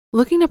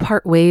Looking to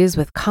part ways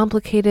with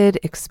complicated,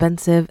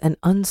 expensive, and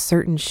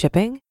uncertain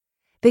shipping?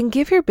 Then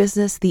give your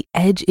business the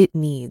edge it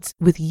needs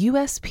with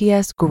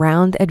USPS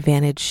Ground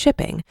Advantage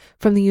shipping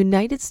from the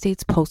United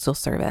States Postal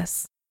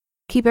Service.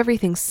 Keep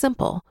everything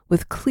simple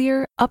with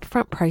clear,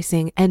 upfront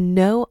pricing and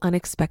no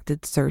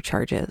unexpected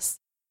surcharges.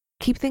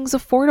 Keep things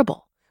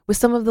affordable with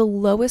some of the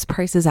lowest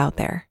prices out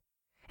there.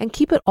 And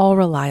keep it all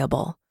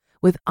reliable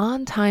with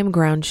on-time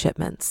ground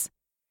shipments.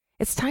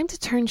 It's time to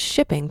turn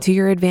shipping to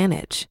your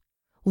advantage.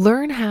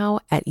 Learn how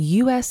at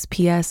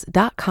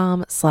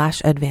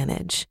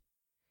USPS.com/advantage.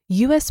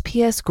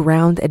 USPS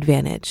Ground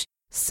Advantage.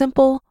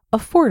 Simple,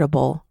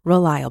 affordable,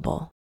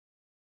 reliable.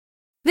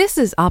 This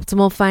is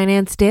Optimal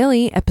Finance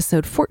Daily,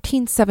 episode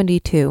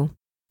 1472.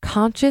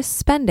 Conscious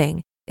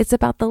Spending. It's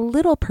about the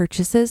little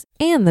purchases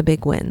and the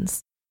big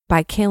wins.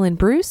 By Kalen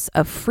Bruce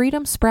of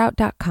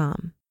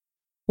freedomsprout.com.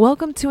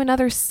 Welcome to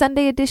another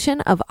Sunday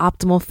edition of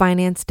Optimal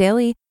Finance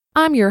Daily.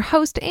 I'm your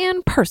host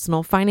and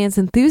personal finance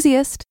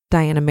enthusiast,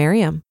 Diana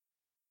Merriam.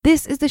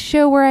 This is the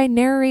show where I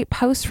narrate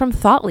posts from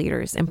thought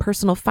leaders in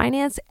personal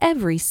finance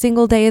every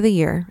single day of the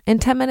year in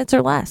 10 minutes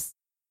or less.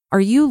 Are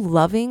you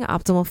loving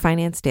Optimal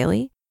Finance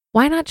Daily?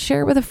 Why not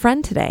share with a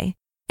friend today?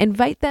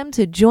 Invite them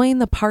to join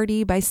the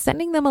party by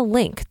sending them a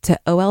link to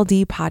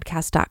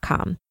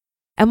oldpodcast.com.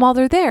 And while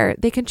they're there,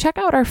 they can check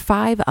out our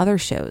 5 other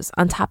shows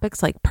on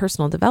topics like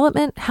personal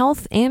development,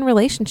 health, and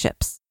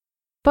relationships.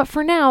 But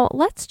for now,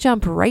 let's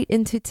jump right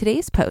into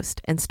today's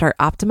post and start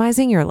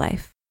optimizing your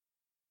life.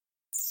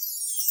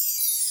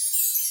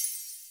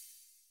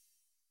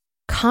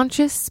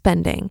 Conscious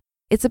Spending.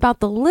 It's about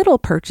the little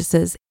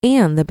purchases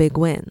and the big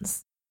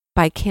wins.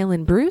 By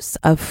Kalen Bruce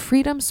of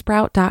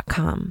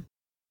freedomsprout.com.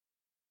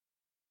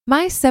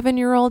 My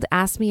 7-year-old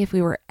asked me if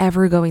we were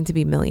ever going to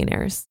be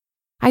millionaires.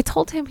 I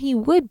told him he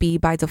would be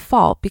by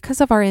default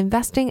because of our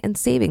investing and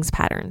savings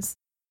patterns.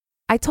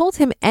 I told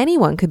him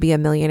anyone could be a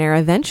millionaire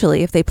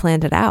eventually if they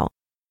planned it out.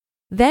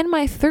 Then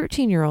my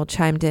 13-year-old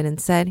chimed in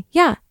and said,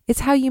 yeah, it's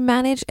how you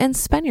manage and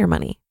spend your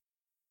money.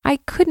 I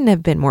couldn't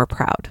have been more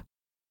proud.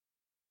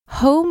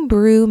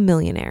 Homebrew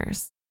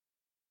millionaires.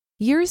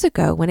 Years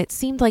ago, when it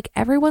seemed like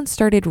everyone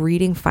started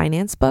reading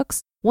finance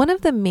books, one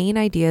of the main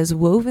ideas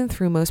woven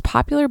through most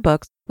popular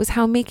books was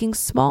how making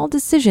small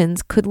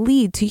decisions could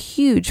lead to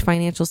huge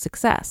financial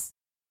success.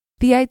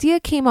 The idea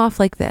came off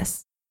like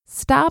this.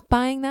 Stop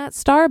buying that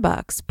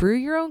Starbucks, brew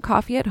your own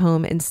coffee at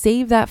home, and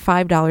save that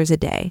 $5 a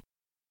day.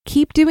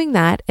 Keep doing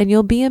that and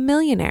you'll be a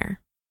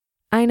millionaire.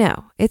 I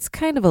know, it's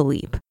kind of a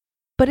leap,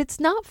 but it's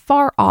not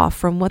far off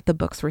from what the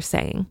books were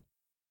saying.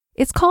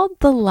 It's called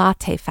the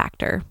latte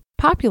factor,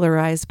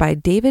 popularized by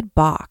David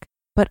Bach,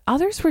 but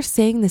others were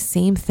saying the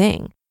same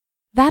thing.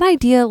 That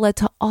idea led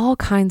to all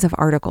kinds of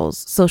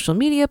articles, social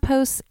media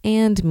posts,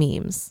 and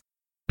memes.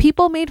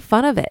 People made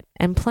fun of it,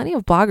 and plenty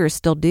of bloggers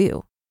still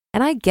do.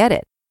 And I get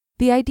it.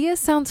 The idea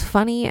sounds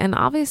funny, and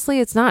obviously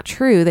it's not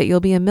true that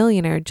you'll be a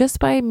millionaire just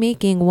by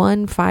making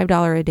one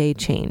 $5 a day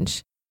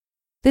change.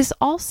 This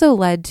also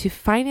led to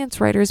finance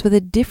writers with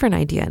a different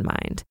idea in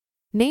mind,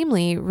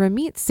 namely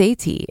Ramit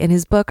Sethi in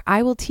his book,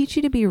 I Will Teach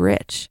You to Be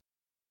Rich.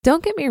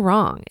 Don't get me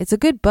wrong, it's a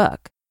good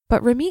book,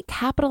 but Ramit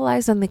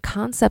capitalized on the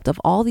concept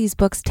of all these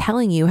books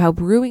telling you how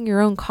brewing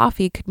your own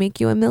coffee could make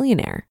you a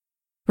millionaire.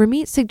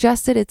 Ramit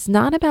suggested it's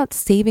not about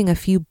saving a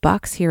few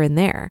bucks here and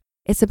there,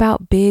 it's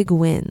about big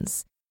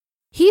wins.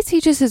 He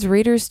teaches his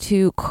readers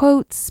to,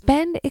 quote,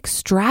 spend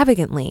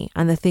extravagantly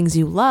on the things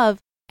you love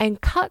and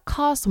cut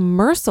costs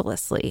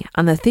mercilessly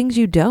on the things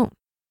you don't,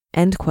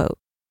 end quote.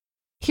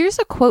 Here's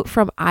a quote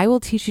from I Will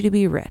Teach You to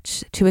Be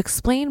Rich to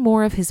explain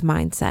more of his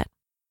mindset.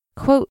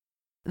 Quote,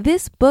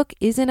 this book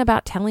isn't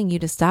about telling you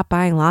to stop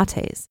buying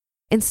lattes.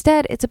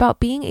 Instead, it's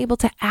about being able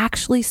to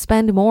actually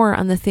spend more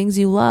on the things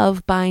you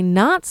love by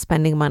not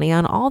spending money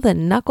on all the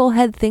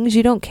knucklehead things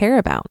you don't care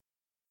about.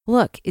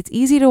 Look, it's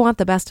easy to want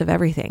the best of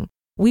everything.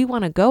 We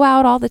want to go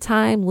out all the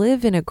time,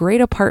 live in a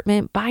great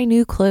apartment, buy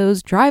new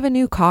clothes, drive a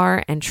new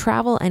car, and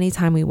travel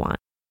anytime we want.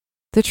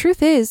 The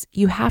truth is,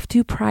 you have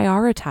to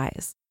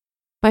prioritize.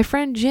 My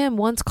friend Jim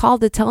once called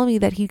to tell me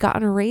that he'd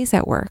gotten a raise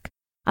at work.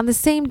 On the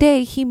same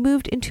day, he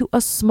moved into a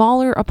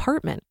smaller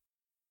apartment.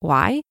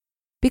 Why?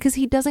 Because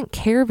he doesn't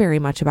care very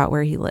much about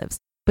where he lives,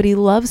 but he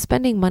loves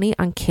spending money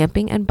on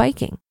camping and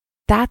biking.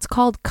 That's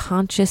called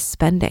conscious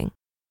spending.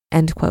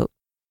 End quote.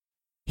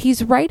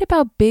 He's right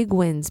about big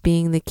wins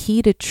being the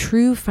key to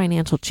true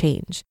financial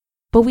change,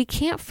 but we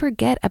can't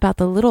forget about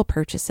the little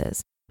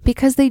purchases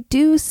because they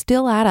do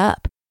still add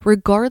up,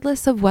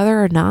 regardless of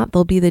whether or not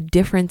they'll be the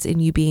difference in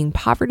you being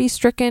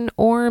poverty-stricken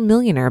or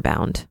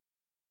millionaire-bound.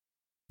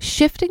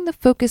 Shifting the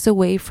focus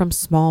away from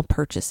small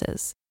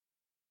purchases.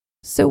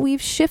 So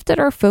we've shifted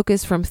our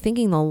focus from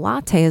thinking the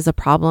latte is a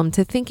problem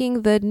to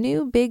thinking the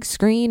new big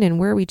screen and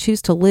where we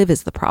choose to live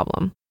is the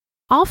problem.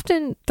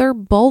 Often, they're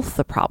both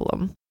the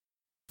problem.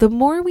 The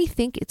more we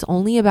think it's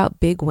only about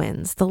big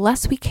wins, the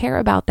less we care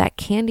about that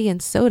candy and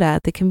soda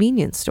at the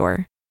convenience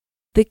store.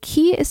 The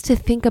key is to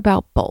think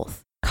about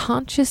both,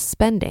 conscious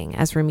spending,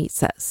 as Ramit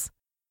says.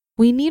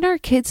 We need our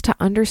kids to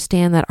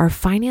understand that our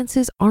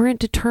finances aren't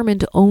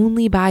determined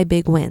only by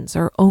big wins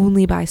or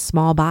only by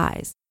small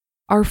buys.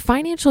 Our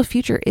financial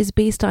future is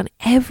based on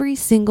every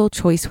single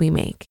choice we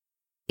make.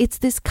 It's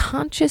this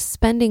conscious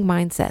spending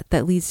mindset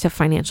that leads to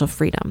financial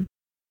freedom.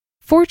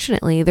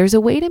 Fortunately, there's a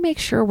way to make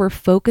sure we're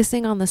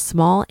focusing on the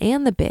small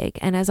and the big,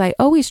 and as I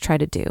always try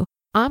to do,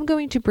 I'm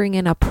going to bring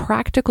in a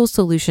practical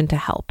solution to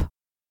help.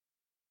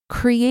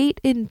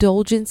 Create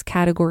indulgence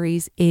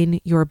categories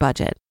in your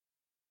budget.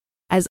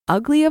 As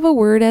ugly of a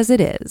word as it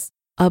is,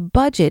 a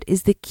budget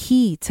is the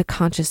key to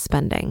conscious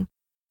spending.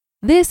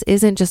 This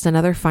isn't just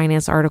another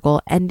finance article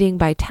ending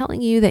by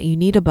telling you that you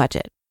need a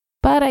budget,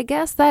 but I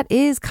guess that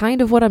is kind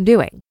of what I'm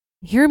doing.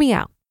 Hear me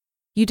out.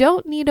 You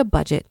don't need a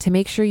budget to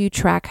make sure you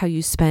track how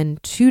you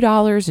spend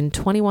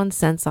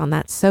 $2.21 on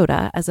that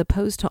soda as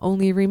opposed to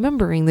only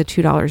remembering the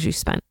 $2 you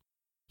spent.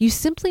 You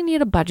simply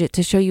need a budget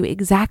to show you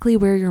exactly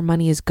where your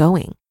money is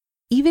going.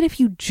 Even if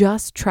you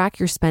just track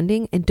your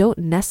spending and don't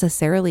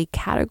necessarily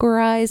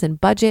categorize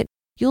and budget,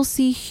 you'll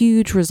see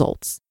huge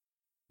results.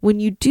 When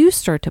you do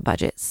start to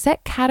budget,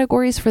 set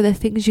categories for the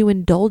things you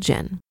indulge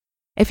in.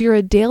 If you're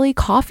a daily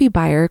coffee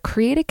buyer,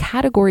 create a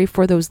category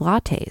for those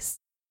lattes.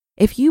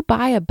 If you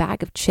buy a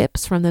bag of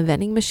chips from the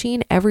vending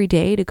machine every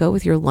day to go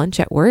with your lunch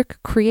at work,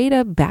 create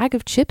a bag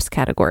of chips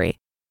category.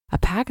 A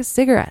pack of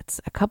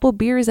cigarettes, a couple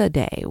beers a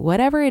day,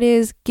 whatever it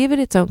is, give it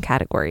its own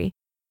category.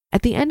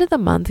 At the end of the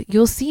month,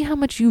 you'll see how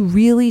much you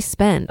really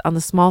spend on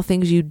the small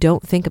things you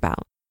don't think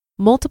about.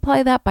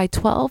 Multiply that by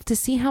 12 to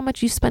see how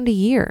much you spend a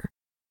year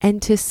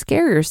and to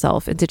scare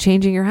yourself into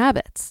changing your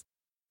habits.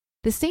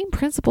 The same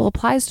principle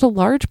applies to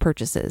large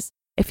purchases.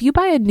 If you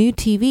buy a new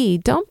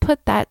TV, don't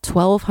put that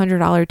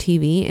 $1,200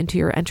 TV into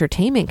your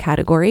entertainment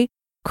category.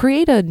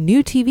 Create a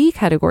new TV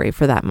category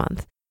for that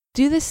month.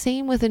 Do the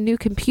same with a new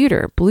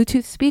computer,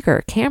 Bluetooth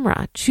speaker,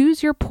 camera.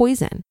 Choose your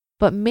poison,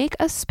 but make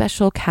a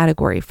special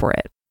category for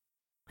it.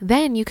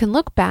 Then you can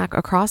look back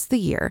across the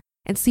year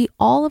and see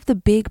all of the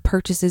big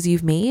purchases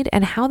you've made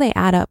and how they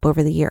add up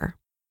over the year.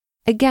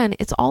 Again,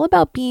 it's all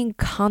about being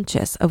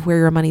conscious of where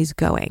your money's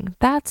going.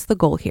 That's the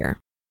goal here.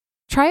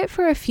 Try it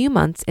for a few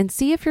months and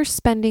see if you're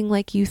spending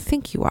like you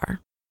think you are.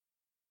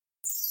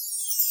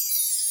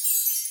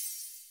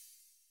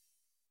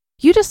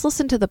 You just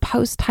listened to the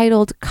post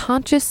titled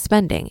Conscious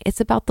Spending.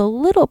 It's about the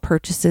little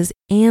purchases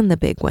and the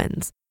big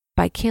wins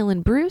by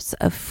Kalen Bruce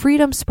of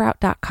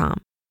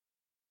freedomsprout.com.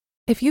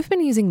 If you've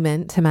been using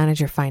Mint to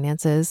manage your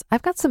finances,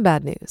 I've got some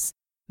bad news.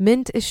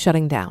 Mint is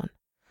shutting down.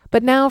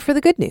 But now for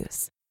the good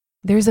news.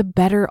 There's a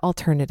better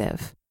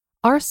alternative.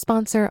 Our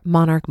sponsor,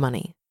 Monarch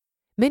Money.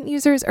 Mint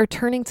users are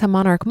turning to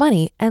Monarch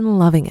Money and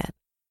loving it.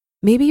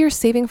 Maybe you're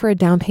saving for a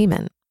down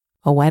payment,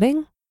 a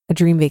wedding, a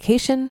dream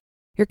vacation,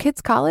 your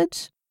kid's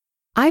college.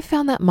 I've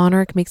found that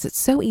Monarch makes it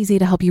so easy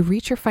to help you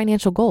reach your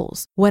financial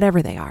goals,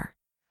 whatever they are.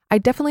 I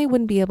definitely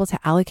wouldn't be able to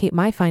allocate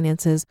my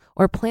finances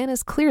or plan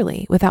as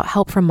clearly without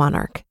help from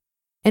Monarch.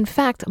 In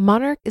fact,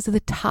 Monarch is the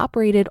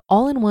top-rated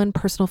all-in-one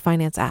personal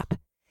finance app.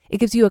 It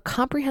gives you a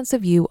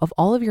comprehensive view of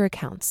all of your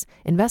accounts,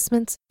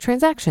 investments,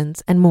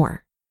 transactions, and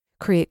more.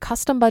 Create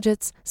custom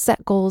budgets,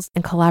 set goals,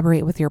 and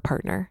collaborate with your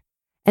partner.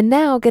 And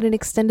now get an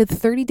extended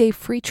 30-day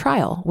free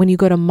trial when you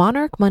go to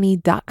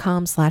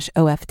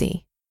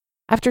monarchmoney.com/OFD.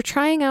 After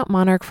trying out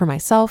Monarch for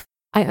myself,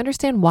 I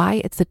understand why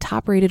it's the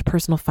top-rated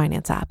personal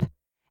finance app.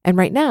 And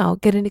right now,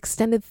 get an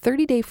extended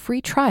 30-day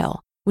free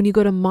trial when you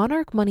go to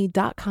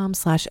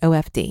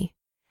monarchmoney.com/OFD.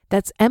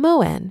 That's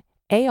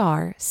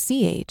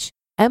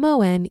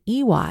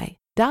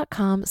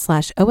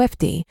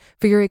monarchmoney.com/OFD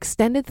for your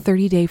extended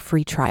 30-day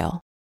free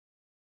trial.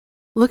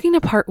 Looking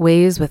to part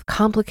ways with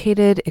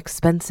complicated,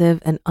 expensive,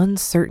 and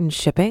uncertain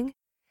shipping?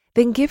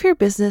 Then give your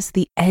business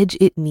the edge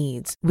it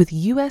needs with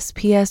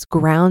USPS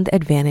Ground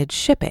Advantage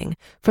shipping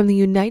from the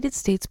United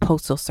States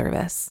Postal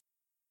Service.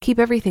 Keep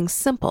everything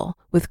simple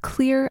with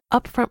clear,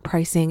 upfront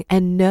pricing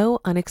and no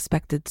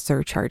unexpected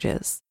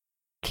surcharges.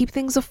 Keep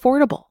things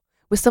affordable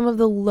with some of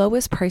the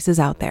lowest prices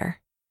out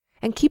there.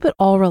 And keep it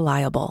all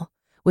reliable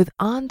with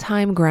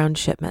on-time ground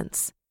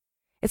shipments.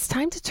 It's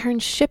time to turn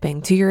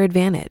shipping to your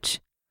advantage.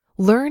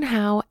 Learn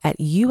how at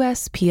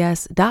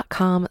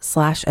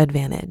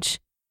USPS.com/advantage.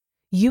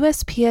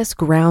 USPS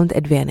Ground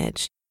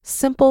Advantage.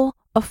 Simple,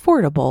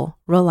 affordable,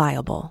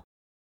 reliable.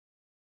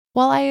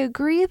 While I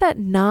agree that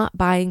not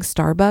buying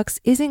Starbucks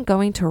isn't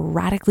going to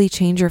radically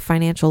change your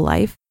financial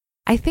life,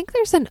 I think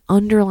there's an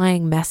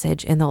underlying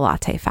message in the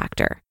latte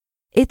factor.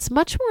 It's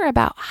much more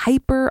about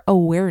hyper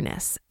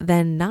awareness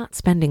than not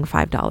spending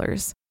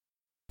 $5.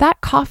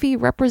 That coffee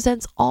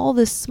represents all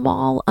the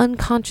small,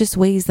 unconscious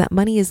ways that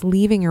money is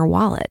leaving your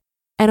wallet.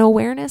 And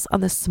awareness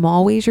on the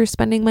small ways you're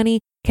spending money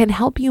can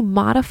help you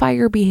modify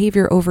your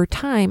behavior over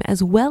time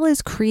as well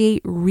as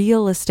create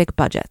realistic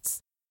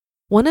budgets.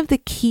 One of the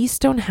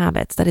keystone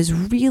habits that has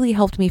really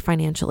helped me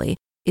financially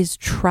is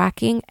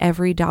tracking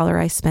every dollar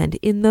I spend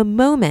in the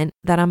moment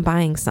that I'm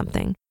buying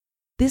something.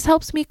 This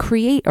helps me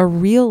create a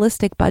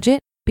realistic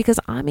budget because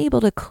I'm able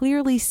to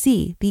clearly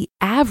see the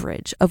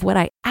average of what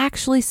I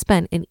actually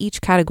spent in each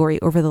category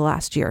over the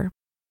last year.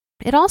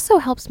 It also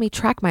helps me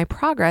track my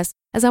progress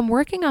as I'm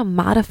working on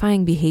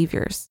modifying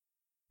behaviors.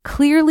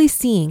 Clearly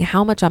seeing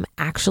how much I'm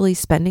actually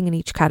spending in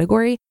each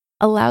category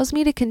allows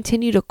me to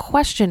continue to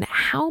question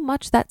how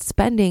much that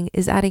spending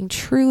is adding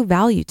true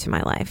value to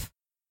my life.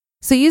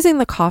 So using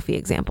the coffee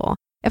example,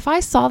 if I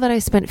saw that I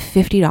spent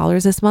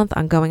 $50 this month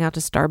on going out to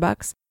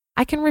Starbucks,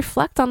 I can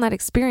reflect on that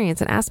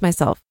experience and ask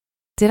myself,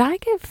 did I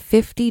get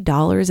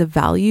 $50 of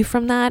value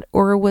from that,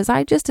 or was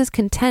I just as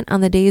content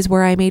on the days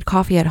where I made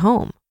coffee at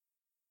home?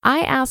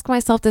 I ask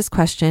myself this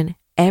question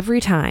every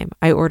time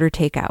I order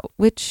takeout,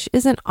 which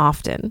isn't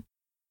often.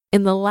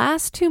 In the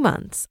last 2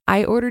 months,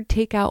 I ordered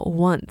takeout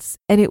once,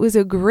 and it was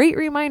a great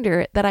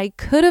reminder that I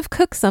could have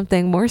cooked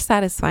something more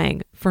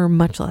satisfying for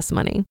much less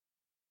money.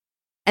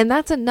 And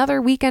that's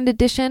another weekend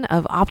edition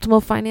of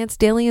Optimal Finance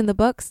Daily in the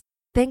books.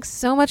 Thanks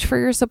so much for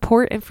your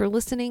support and for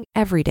listening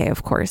every day,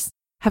 of course.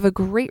 Have a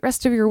great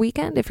rest of your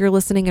weekend if you're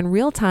listening in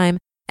real time,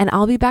 and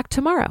I'll be back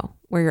tomorrow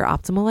where your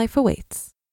optimal life awaits.